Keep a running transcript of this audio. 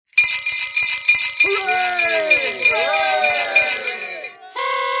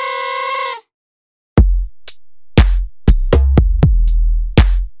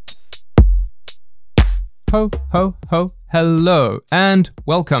Ho, ho, ho, hello, and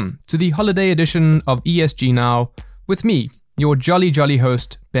welcome to the holiday edition of ESG Now with me, your jolly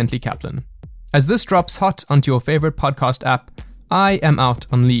host, Bentley Kaplan. As this drops hot onto your favorite podcast app, I am out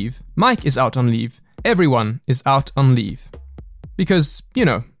on leave. Mike is out on leave. Everyone is out on leave. Because,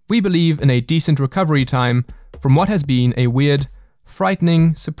 we believe in a decent recovery time from what has been a weird,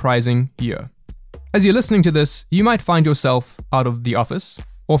 frightening, surprising year. As you're listening to this, you might find yourself out of the office,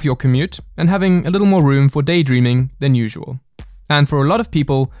 off your commute, and having a little more room for daydreaming than usual. And for a lot of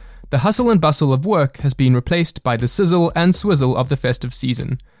people, the hustle and bustle of work has been replaced by the sizzle and swizzle of the festive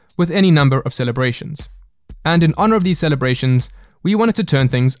season, with any number of celebrations. And in honor of these celebrations, we wanted to turn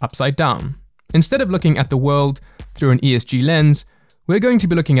things upside down. Instead of looking at the world through an ESG lens, we're going to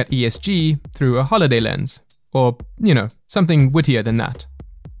be looking at ESG through a holiday lens. Or, something wittier than that.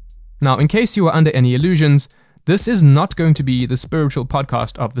 Now, in case you are under any illusions, this is not going to be the spiritual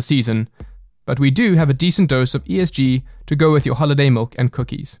podcast of the season, but we do have a decent dose of ESG to go with your holiday milk and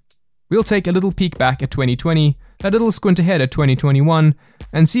cookies. We'll take a little peek back at 2020, a little squint ahead at 2021,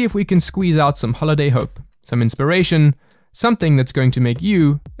 and see if we can squeeze out some holiday hope, some inspiration, something that's going to make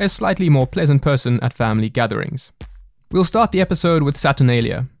you a slightly more pleasant person at family gatherings. We'll start the episode with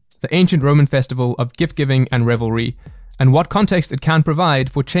Saturnalia, the ancient Roman festival of gift-giving and revelry, and what context it can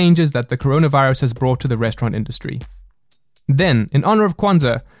provide for changes that the coronavirus has brought to the restaurant industry. Then, in honor of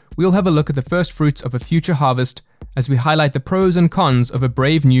Kwanzaa, we'll have a look at the first fruits of a future harvest as we highlight the pros and cons of a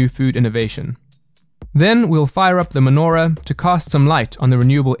brave new food innovation. Then we'll fire up the menorah to cast some light on the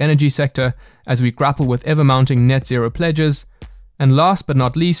renewable energy sector as we grapple with ever-mounting net zero pledges. And last but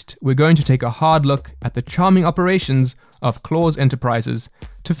not least, we're going to take a hard look at the charming operations of Claus Enterprises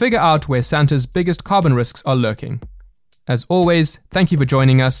to figure out where Santa's biggest carbon risks are lurking. As always, thank you for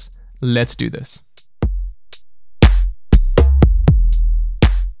joining us. Let's do this.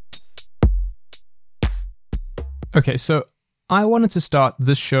 Okay, so I wanted to start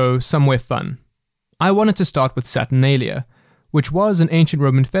this show somewhere fun. I wanted to start with Saturnalia, which was an ancient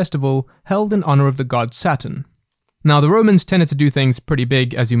Roman festival held in honor of the god Saturn. Now, the Romans tended to do things pretty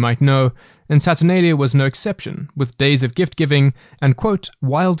big, as you might know, and Saturnalia was no exception, with days of gift-giving and, quote,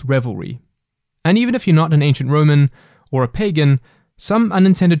 wild revelry. And even if you're not an ancient Roman or a pagan, some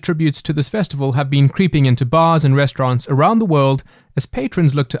unintended tributes to this festival have been creeping into bars and restaurants around the world as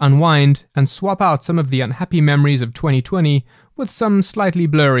patrons look to unwind and swap out some of the unhappy memories of 2020 with some slightly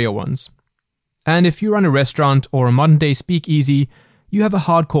blurrier ones. And if you run a restaurant or a modern-day speakeasy, you have a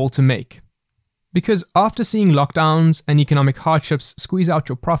hard call to make. Because after seeing lockdowns and economic hardships squeeze out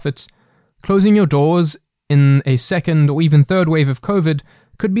your profits, closing your doors in a second or even third wave of COVID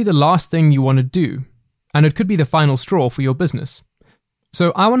could be the last thing you want to do, and it could be the final straw for your business.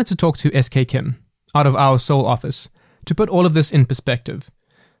 So I wanted to talk to SK Kim, out of our Seoul office, to put all of this in perspective,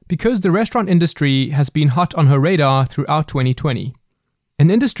 because the restaurant industry has been hot on her radar throughout 2020,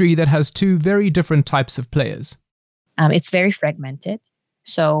 an industry that has two very different types of players. It's very fragmented.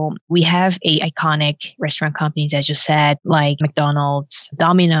 So we have iconic restaurant companies, as you said, like McDonald's,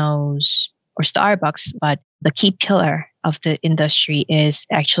 Domino's, or Starbucks. But the key pillar of the industry is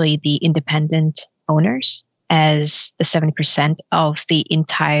actually the independent owners, as the 70% of the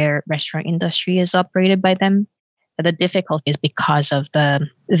entire restaurant industry is operated by them. The difficulty is because of the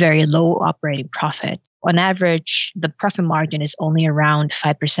very low operating profit. On average, the profit margin is only around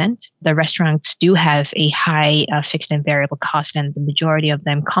 5%. The restaurants do have a high fixed and variable cost, and the majority of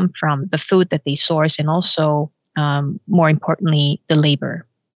them come from the food that they source and also, more importantly, the labor.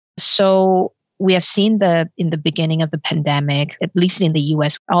 So we have seen in the beginning of the pandemic, at least in the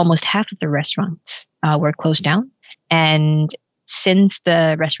US, almost half of the restaurants were closed down. And since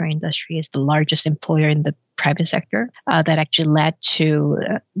the restaurant industry is the largest employer in the private sector, that actually led to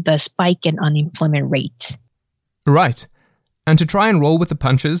the spike in unemployment rate. Right. And to try and roll with the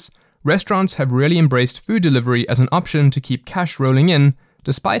punches, restaurants have really embraced food delivery as an option to keep cash rolling in,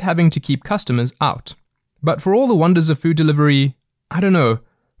 despite having to keep customers out. But for all the wonders of food delivery, I don't know,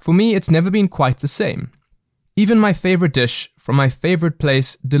 for me it's never been quite the same. Even my favorite dish from my favorite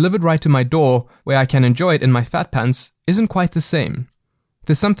place delivered right to my door where I can enjoy it in my fat pants isn't quite the same.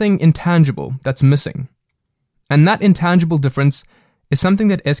 There's something intangible that's missing. And that intangible difference is something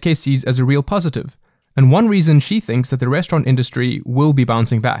that SK sees as a real positive, and one reason she thinks that the restaurant industry will be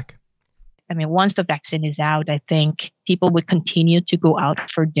bouncing back. I mean, once the vaccine is out, I think people would continue to go out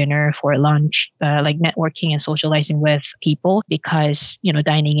for dinner, for lunch, like networking and socializing with people, because,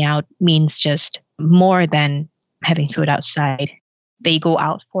 dining out means just more than having food outside. They go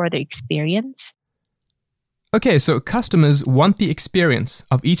out for the experience. Okay, so customers want the experience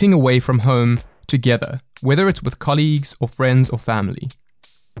of eating away from home together, whether it's with colleagues or friends or family.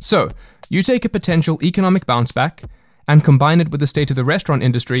 So, you take a potential economic bounce back and combine it with the state of the restaurant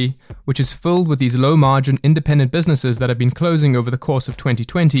industry, which is filled with these low-margin independent businesses that have been closing over the course of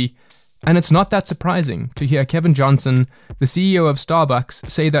 2020, and it's not that surprising to hear Kevin Johnson, the CEO of Starbucks,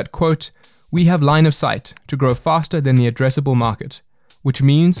 say that, quote, "We have line of sight to grow faster than the addressable market, which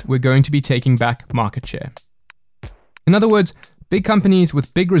means we're going to be taking back market share." In other words, big companies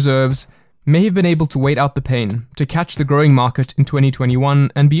with big reserves may have been able to wait out the pain to catch the growing market in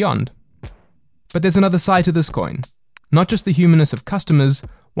 2021 and beyond. But there's another side to this coin. Not just the humanness of customers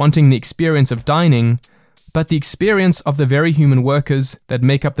wanting the experience of dining, but the experience of the very human workers that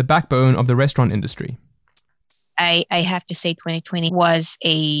make up the backbone of the restaurant industry. I have to say 2020 was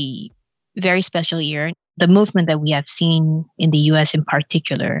a very special year. The movement that we have seen in the US in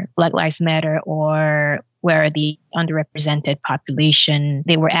particular, Black Lives Matter, or where the underrepresented population,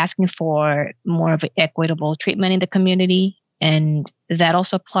 they were asking for more of an equitable treatment in the community. And that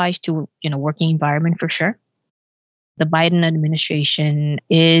also applies to, working environment for sure. The Biden administration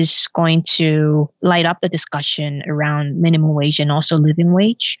is going to light up the discussion around minimum wage and also living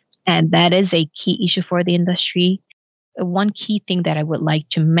wage. And that is a key issue for the industry. One key thing that I would like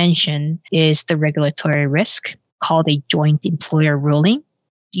to mention is the regulatory risk called a joint employer ruling.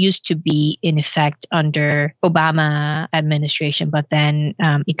 It used to be in effect under Obama administration, but then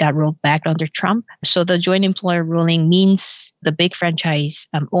it got rolled back under Trump. So the joint employer ruling means the big franchise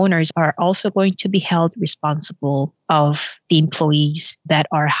owners are also going to be held responsible of the employees that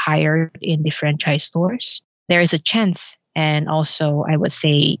are hired in the franchise stores. There is a chance, and also I would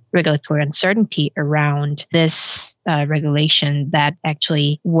say regulatory uncertainty around this regulation that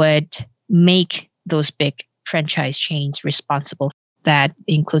actually would make those big franchise chains responsible. That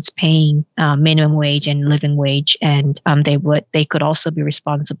includes paying minimum wage and living wage, and they could also be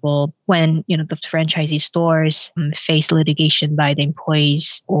responsible when the franchisee stores face litigation by the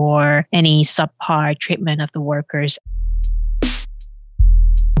employees or any subpar treatment of the workers.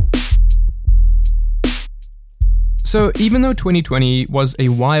 So even though 2020 was a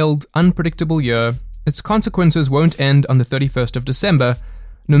wild, unpredictable year, its consequences won't end on the 31st of December,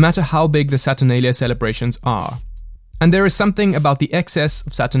 no matter how big the Saturnalia celebrations are. And there is something about the excess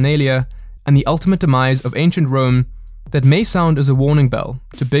of Saturnalia and the ultimate demise of ancient Rome that may sound as a warning bell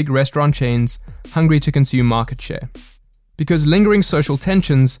to big restaurant chains hungry to consume market share. Because lingering social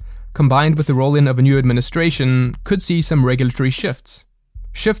tensions, combined with the roll-in of a new administration, could see some regulatory shifts.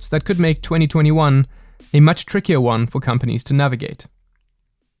 Shifts that could make 2021 a much trickier one for companies to navigate.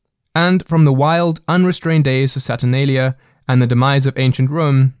 And from the wild, unrestrained days of Saturnalia and the demise of ancient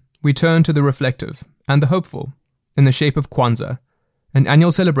Rome, we turn to the reflective and the hopeful, in the shape of Kwanzaa, an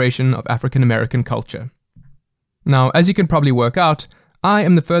annual celebration of African American culture. Now, as you can probably work out, I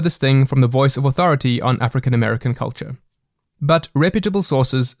am the furthest thing from the voice of authority on African American culture. But reputable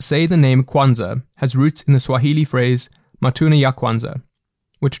sources say the name Kwanzaa has roots in the Swahili phrase Matuna ya Kwanzaa,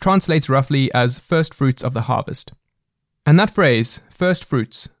 which translates roughly as first fruits of the harvest. And that phrase, first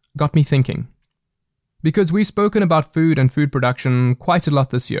fruits, got me thinking. Because we've spoken about food and food production quite a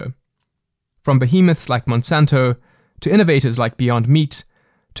lot this year. From behemoths like Monsanto, to innovators like Beyond Meat,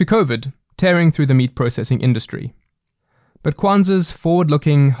 to COVID tearing through the meat processing industry. But Kwanzaa's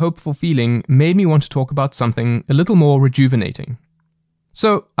forward-looking, hopeful feeling made me want to talk about something a little more rejuvenating.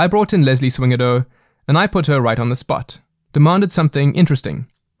 So I brought in Leslie Swingado, and I put her right on the spot, demanded something interesting,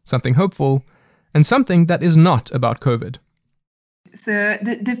 something hopeful, and something that is not about COVID. So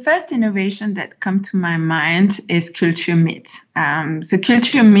the first innovation that comes to my mind is culture meat. So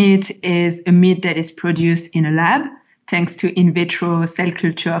culture meat is a meat that is produced in a lab thanks to in vitro cell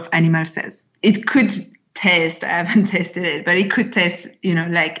culture of animal cells. It could taste, I haven't tasted it, but it could taste,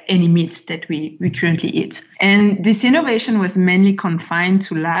 like any meat that we currently eat. And this innovation was mainly confined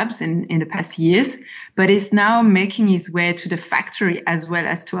to labs in the past years, but is now making its way to the factory as well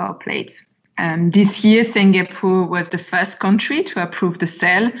as to our plates. This year, Singapore was the first country to approve the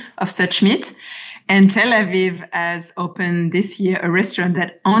sale of such meat. And Tel Aviv has opened this year a restaurant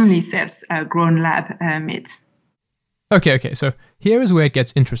that only sells grown lab meat. Okay, so here is where it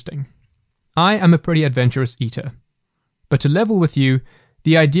gets interesting. I am a pretty adventurous eater. But to level with you,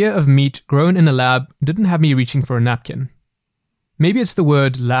 the idea of meat grown in a lab didn't have me reaching for a napkin. Maybe it's the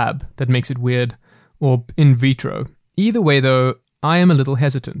word lab that makes it weird, or in vitro. Either way though, I am a little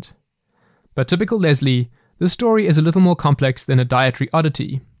hesitant. But typical Leslie, the story is a little more complex than a dietary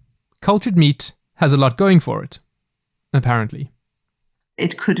oddity. Cultured meat has a lot going for it, apparently.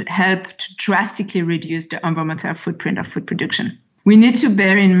 It could help to drastically reduce the environmental footprint of food production. We need to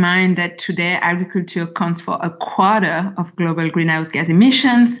bear in mind that today agriculture accounts for a quarter of global greenhouse gas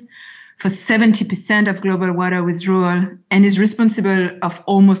emissions, for 70% of global water withdrawal and is responsible of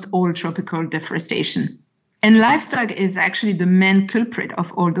almost all tropical deforestation. And livestock is actually the main culprit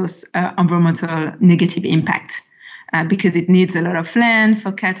of all those environmental negative impacts because it needs a lot of land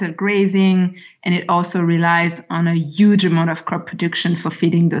for cattle grazing, and it also relies on a huge amount of crop production for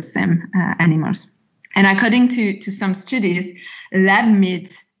feeding those same animals. And according to some studies, lab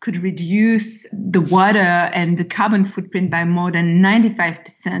meat could reduce the water and the carbon footprint by more than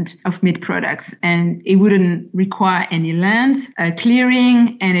 95% of meat products. And it wouldn't require any land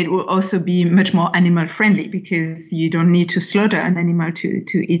clearing, and it will also be much more animal friendly because you don't need to slaughter an animal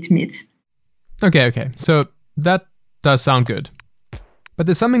to eat meat. Okay. So that does sound good. But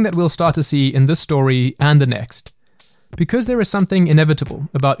there's something that we'll start to see in this story and the next. Because there is something inevitable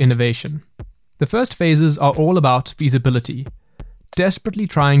about innovation. The first phases are all about feasibility, desperately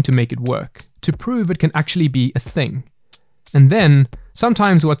trying to make it work, to prove it can actually be a thing. And then,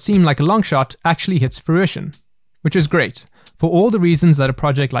 sometimes what seemed like a long shot actually hits fruition, which is great, for all the reasons that a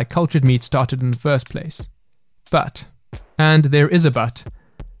project like Cultured Meat started in the first place. But, and there is a but,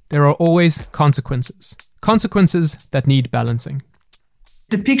 there are always consequences. Consequences that need balancing.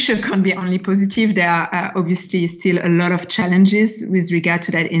 The picture can't be only positive. There are obviously still a lot of challenges with regard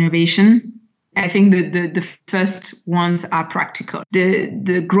to that innovation. I think the first ones are practical.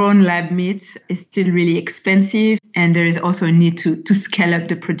 The grown lab meat is still really expensive, and there is also a need to scale up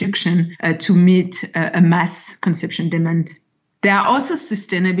the production to meet a mass consumption demand. There are also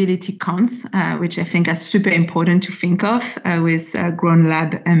sustainability cons, which I think are super important to think of with grown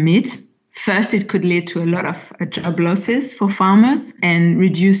lab meat. First, it could lead to a lot of job losses for farmers and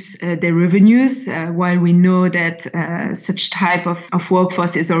reduce their revenues, while we know that such type of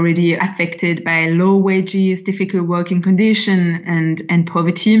workforce is already affected by low wages, difficult working conditions, and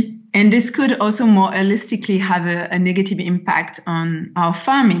poverty. And this could also more holistically have a negative impact on our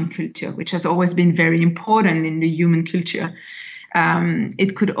farming culture, which has always been very important in the human culture.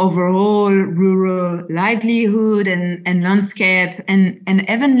 It could overall rural livelihood and landscape and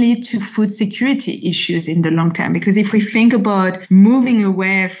even lead to food security issues in the long term. Because if we think about moving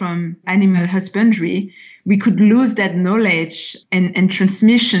away from animal husbandry, we could lose that knowledge and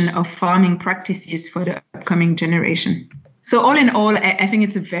transmission of farming practices for the upcoming generation. So all in all, I think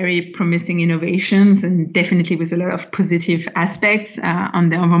it's a very promising innovations and definitely with a lot of positive aspects on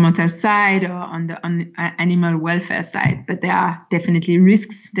the environmental side or on the animal welfare side. But there are definitely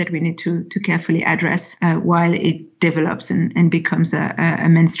risks that we need to carefully address while it develops and becomes a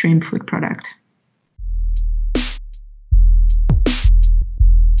mainstream food product.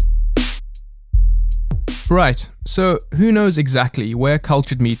 Right, so who knows exactly where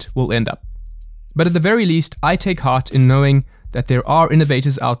Cultured Meat will end up? But at the very least, I take heart in knowing that there are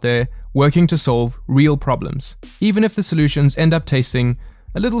innovators out there working to solve real problems, even if the solutions end up tasting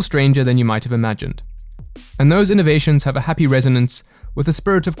a little stranger than you might have imagined. And those innovations have a happy resonance with the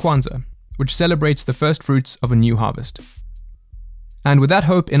spirit of Kwanzaa, which celebrates the first fruits of a new harvest. And with that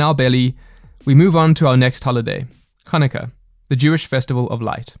hope in our belly, we move on to our next holiday, Hanukkah, the Jewish festival of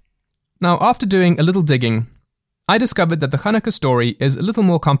light. Now, after doing a little digging, I discovered that the Hanukkah story is a little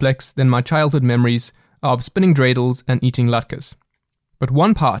more complex than my childhood memories of spinning dreidels and eating latkes. But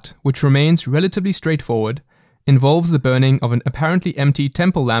one part, which remains relatively straightforward, involves the burning of an apparently empty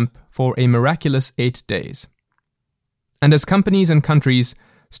temple lamp for a miraculous 8 days. And as companies and countries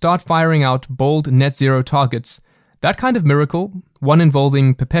start firing out bold net zero targets, that kind of miracle, one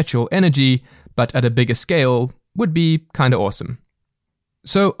involving perpetual energy, but at a bigger scale, would be kinda awesome.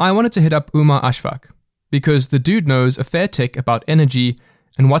 So I wanted to hit up Umar Ashfaq, because the dude knows a fair tick about energy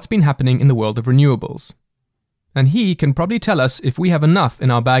and what's been happening in the world of renewables. And he can probably tell us if we have enough in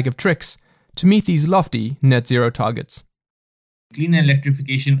our bag of tricks to meet these lofty net zero targets. Clean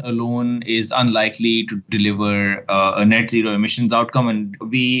electrification alone is unlikely to deliver a net zero emissions outcome, and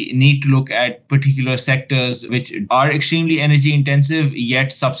we need to look at particular sectors which are extremely energy intensive,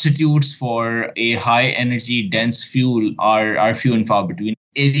 yet substitutes for a high energy dense fuel are few and far between.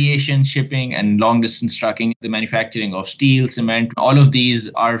 Aviation, shipping, and long distance trucking, the manufacturing of steel, cement, all of these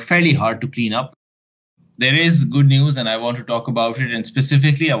are fairly hard to clean up. There is good news, and I want to talk about it, and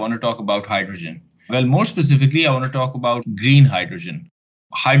specifically I want to talk about hydrogen. Well, more specifically, I want to talk about green hydrogen.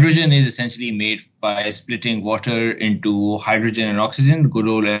 Hydrogen is essentially made by splitting water into hydrogen and oxygen, good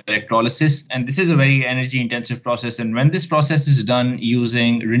old electrolysis. And this is a very energy intensive process. And when this process is done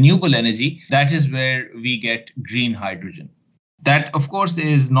using renewable energy, that is where we get green hydrogen. That, of course,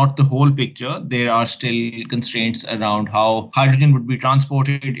 is not the whole picture. There are still constraints around how hydrogen would be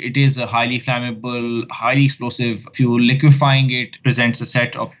transported. It is a highly flammable, highly explosive fuel. Liquefying it presents a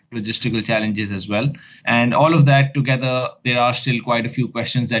set of logistical challenges as well. And all of that together, there are still quite a few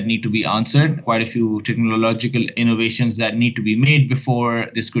questions that need to be answered, quite a few technological innovations that need to be made before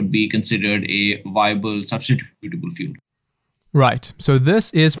this could be considered a viable substitutable fuel. Right, so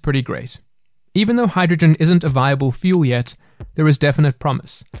this is pretty great. Even though hydrogen isn't a viable fuel yet, there is definite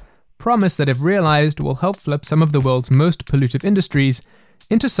promise. Promise that, if realized, will help flip some of the world's most pollutive industries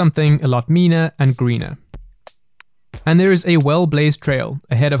into something a lot meaner and greener. And there is a well-blazed trail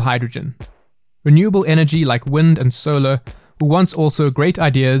ahead of hydrogen. Renewable energy like wind and solar were once also great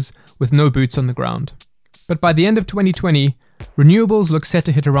ideas with no boots on the ground. But by the end of 2020, renewables look set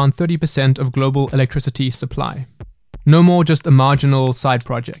to hit around 30% of global electricity supply. No more just a marginal side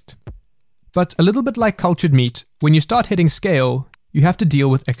project. But a little bit like cultured meat, when you start hitting scale, you have to deal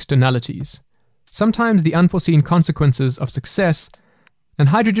with externalities. Sometimes the unforeseen consequences of success, and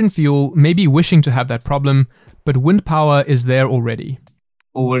hydrogen fuel may be wishing to have that problem, but wind power is there already.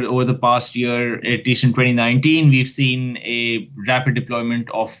 Over the past year, at least in 2019, we've seen a rapid deployment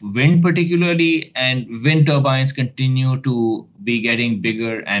of wind particularly, and wind turbines continue to be getting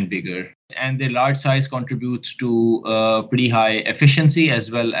bigger and bigger. And their large size contributes to pretty high efficiency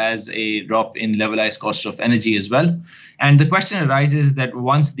as well as a drop in levelized cost of energy as well. And the question arises that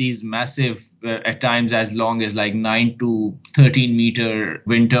once these massive, at times as long as like 9 to 13 meter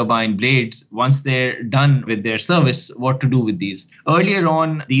wind turbine blades, once they're done with their service, what to do with these? Earlier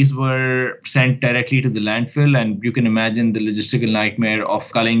on, these were sent directly to the landfill, and you can imagine the logistical nightmare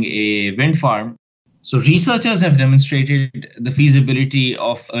of culling a wind farm. So researchers have demonstrated the feasibility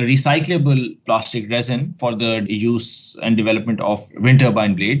of a recyclable plastic resin for the use and development of wind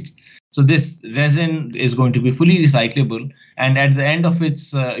turbine blades. So this resin is going to be fully recyclable, and at the end of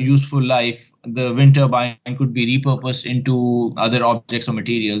its useful life, the wind turbine could be repurposed into other objects or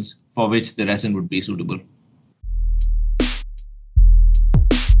materials for which the resin would be suitable.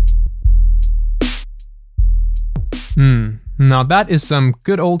 Now that is some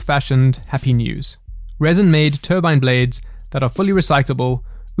good old-fashioned happy news. Resin-made turbine blades that are fully recyclable.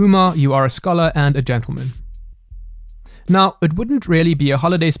 Umar, you are a scholar and a gentleman. Now, it wouldn't really be a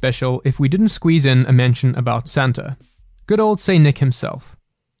holiday special if we didn't squeeze in a mention about Santa. Good old St. Nick himself.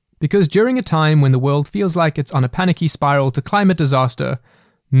 Because during a time when the world feels like it's on a panicky spiral to climate disaster,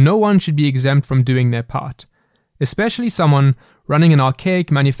 no one should be exempt from doing their part. Especially someone running an archaic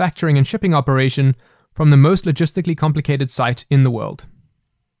manufacturing and shipping operation from the most logistically complicated site in the world.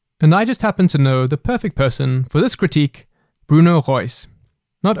 And I just happen to know the perfect person for this critique, Bruno Royce.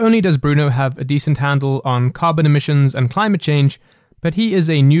 Not only does Bruno have a decent handle on carbon emissions and climate change, but he is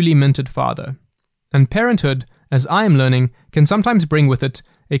a newly minted father. And parenthood, as I am learning, can sometimes bring with it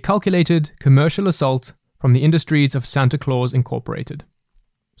a calculated commercial assault from the industries of Santa Claus Incorporated.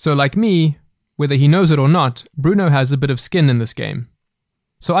 So like me, whether he knows it or not, Bruno has a bit of skin in this game.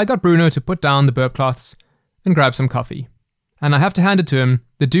 So I got Bruno to put down the burp cloths and grab some coffee. And I have to hand it to him,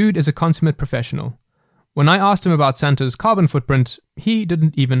 the dude is a consummate professional. When I asked him about Santa's carbon footprint, he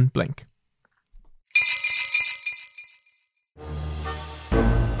didn't even blink.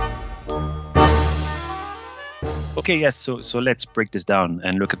 Okay, yes, so let's break this down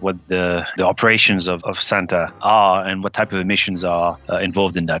and look at what the operations of Santa are and what type of emissions are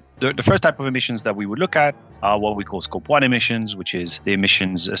involved in that. The first type of emissions that we would look at are what we call Scope 1 emissions, which is the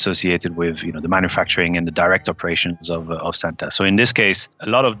emissions associated with the manufacturing and the direct operations of Santa. So in this case, a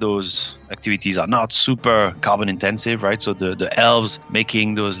lot of those activities are not super carbon intensive, right? So the elves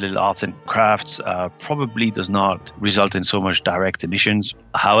making those little arts and crafts probably does not result in so much direct emissions.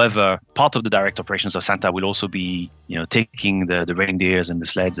 However, part of the direct operations of Santa will also be taking the reindeers and the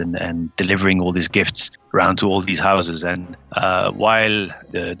sleds and delivering all these gifts around to all these houses. And while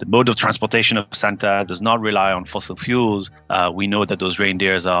the mode of transportation of Santa does not rely on fossil fuels, we know that those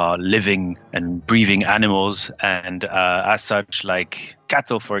reindeers are living and breathing animals, and as such, like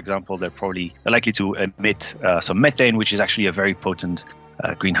cattle, for example, they're likely to emit some methane, which is actually a very potent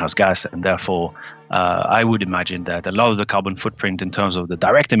greenhouse gas, and therefore I would imagine that a lot of the carbon footprint in terms of the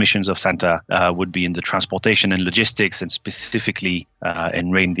direct emissions of Santa would be in the transportation and logistics, and specifically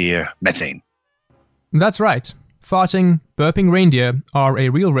in reindeer methane. That's right. Farting, burping reindeer are a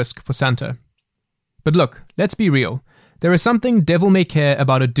real risk for Santa. But look, let's be real. There is something devil may care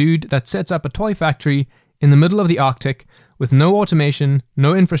about a dude that sets up a toy factory in the middle of the Arctic with no automation,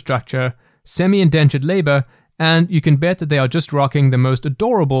 no infrastructure, semi-indentured labor, and you can bet that they are just rocking the most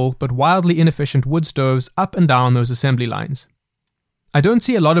adorable but wildly inefficient wood stoves up and down those assembly lines. I don't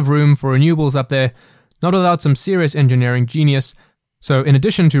see a lot of room for renewables up there, not without some serious engineering genius. So in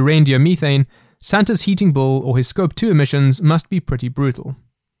addition to reindeer methane, Santa's heating bill or his Scope 2 emissions must be pretty brutal.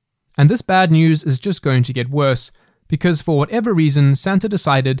 And this bad news is just going to get worse, because for whatever reason, Santa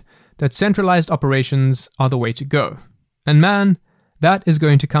decided that centralized operations are the way to go. And man, that is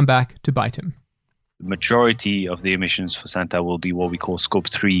going to come back to bite him. The majority of the emissions for Santa will be what we call Scope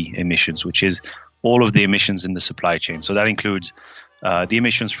 3 emissions, which is all of the emissions in the supply chain. So that includes the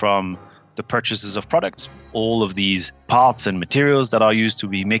emissions from the purchases of products, all of these parts and materials that are used to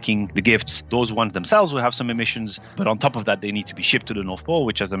be making the gifts. Those ones themselves will have some emissions, but on top of that, they need to be shipped to the North Pole,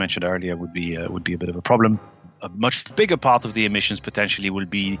 which, as I mentioned earlier, would be a bit of a problem. A much bigger part of the emissions potentially will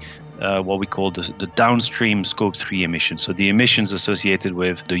be what we call the downstream Scope 3 emissions. So the emissions associated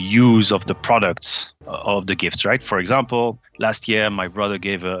with the use of the products of the gifts, right? For example, last year, my brother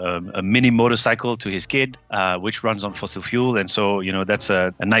gave a mini motorcycle to his kid, which runs on fossil fuel. And so, that's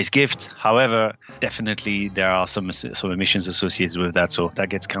a nice gift. However, definitely there are some emissions associated with that. So that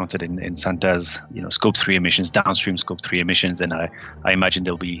gets counted in Santa's, Scope 3 emissions, downstream Scope 3 emissions. And I imagine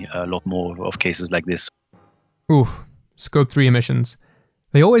there'll be a lot more of cases like this. Oof, Scope 3 emissions.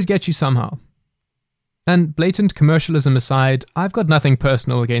 They always get you somehow. And blatant commercialism aside, I've got nothing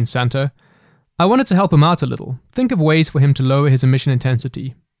personal against Santa. I wanted to help him out a little, think of ways for him to lower his emission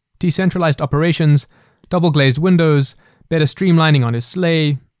intensity. Decentralized operations, double glazed windows, better streamlining on his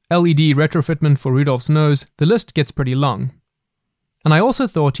sleigh, LED retrofitment for Rudolph's nose, the list gets pretty long. And I also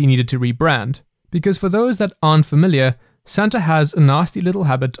thought he needed to rebrand, because for those that aren't familiar, Santa has a nasty little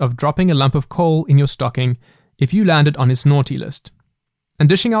habit of dropping a lump of coal in your stocking if you landed on his naughty list. And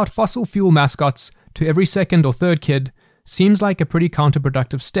dishing out fossil fuel mascots to every second or third kid seems like a pretty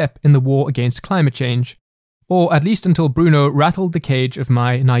counterproductive step in the war against climate change, or at least until Bruno rattled the cage of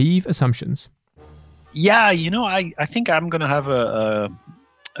my naive assumptions. Yeah, I think I'm going to have a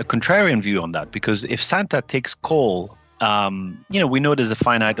contrarian view on that, because if Santa takes coal, we know there's a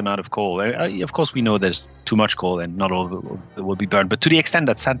finite amount of coal. Of course, we know there's too much coal and not all of it will be burned. But to the extent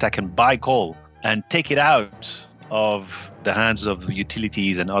that Santa can buy coal and take it out of the hands of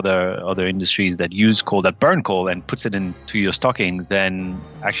utilities and other industries that use coal, that burn coal, and puts it into your stockings, then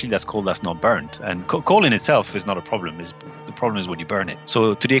actually that's coal that's not burnt. And coal in itself is not a problem. The problem is when you burn it.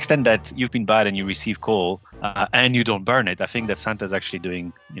 So to the extent that you've been bad and you receive coal and you don't burn it, I think that Santa's actually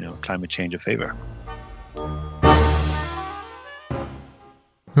doing climate change a favor.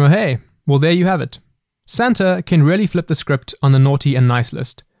 Oh hey, well there you have it. Santa can really flip the script on the naughty and nice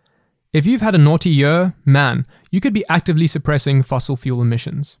list. If you've had a naughty year, man, you could be actively suppressing fossil fuel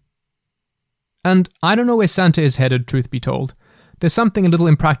emissions. And I don't know where Santa is headed, truth be told. There's something a little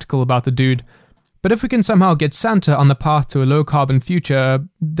impractical about the dude, but if we can somehow get Santa on the path to a low-carbon future,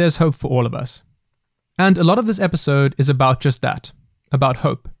 there's hope for all of us. And a lot of this episode is about just that, about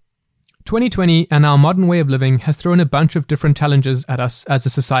hope. 2020 and our modern way of living has thrown a bunch of different challenges at us as a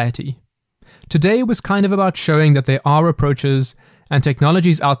society. Today was kind of about showing that there are approaches and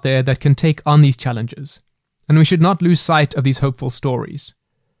technologies out there that can take on these challenges, and we should not lose sight of these hopeful stories.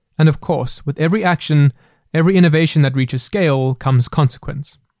 And of course, with every action, every innovation that reaches scale comes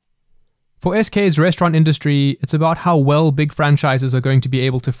consequence. For SK's restaurant industry, it's about how well big franchises are going to be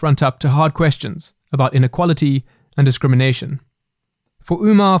able to front up to hard questions about inequality and discrimination. For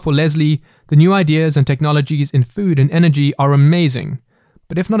Umar, for Leslie, the new ideas and technologies in food and energy are amazing,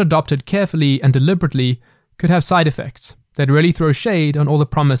 but if not adopted carefully and deliberately, could have side effects that really throw shade on all the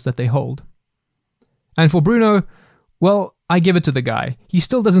promise that they hold. And for Bruno, well, I give it to the guy. He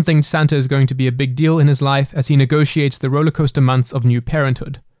still doesn't think Santa is going to be a big deal in his life as he negotiates the rollercoaster months of new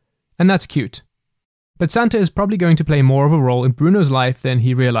parenthood. And that's cute. But Santa is probably going to play more of a role in Bruno's life than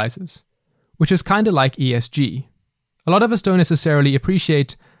he realizes, which is kinda like ESG. A lot of us don't necessarily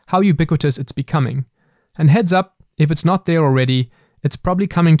appreciate how ubiquitous it's becoming. And heads up, if it's not there already, it's probably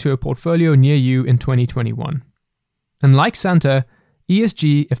coming to a portfolio near you in 2021. And like Santa,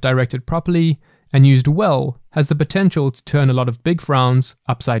 ESG, if directed properly and used well, has the potential to turn a lot of big frowns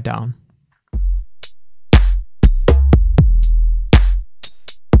upside down.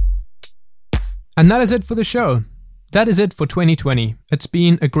 And that is it for the show. That is it for 2020. It's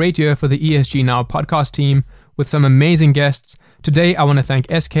been a great year for the ESG Now podcast team with some amazing guests. Today, I want to thank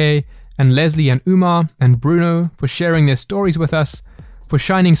SK and Leslie and Umar and Bruno for sharing their stories with us, for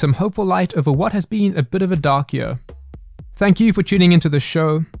shining some hopeful light over what has been a bit of a dark year. Thank you for tuning into the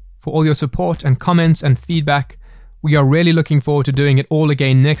show, for all your support and comments and feedback. We are really looking forward to doing it all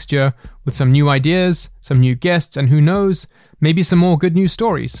again next year with some new ideas, some new guests, and who knows, maybe some more good news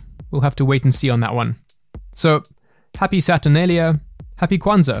stories. We'll have to wait and see on that one. So, happy Saturnalia, happy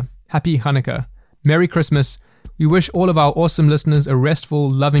Kwanzaa, happy Hanukkah, Merry Christmas. We wish all of our awesome listeners a restful,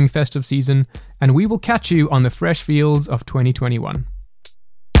 loving festive season, and we will catch you on the fresh fields of 2021.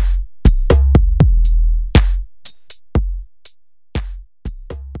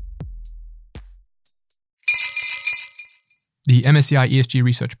 The MSCI ESG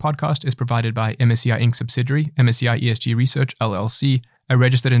Research podcast is provided by MSCI Inc. subsidiary, MSCI ESG Research LLC, a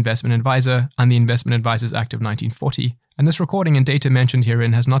registered investment advisor, and the Investment Advisors Act of 1940, and this recording and data mentioned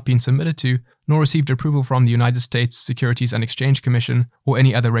herein has not been submitted to, nor received approval from the United States Securities and Exchange Commission or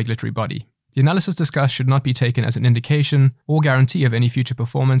any other regulatory body. The analysis discussed should not be taken as an indication or guarantee of any future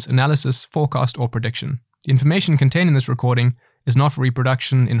performance, analysis, forecast, or prediction. The information contained in this recording is not for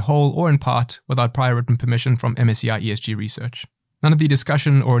reproduction in whole or in part without prior written permission from MSCI ESG Research. None of the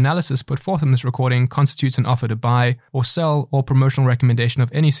discussion or analysis put forth in this recording constitutes an offer to buy or sell or promotional recommendation of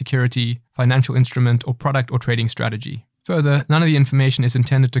any security, financial instrument, or product or trading strategy. Further, none of the information is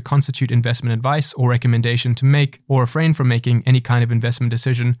intended to constitute investment advice or recommendation to make or refrain from making any kind of investment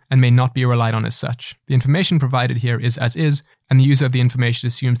decision and may not be relied on as such. The information provided here is as is, and the user of the information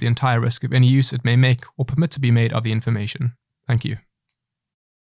assumes the entire risk of any use it may make or permit to be made of the information. Thank you.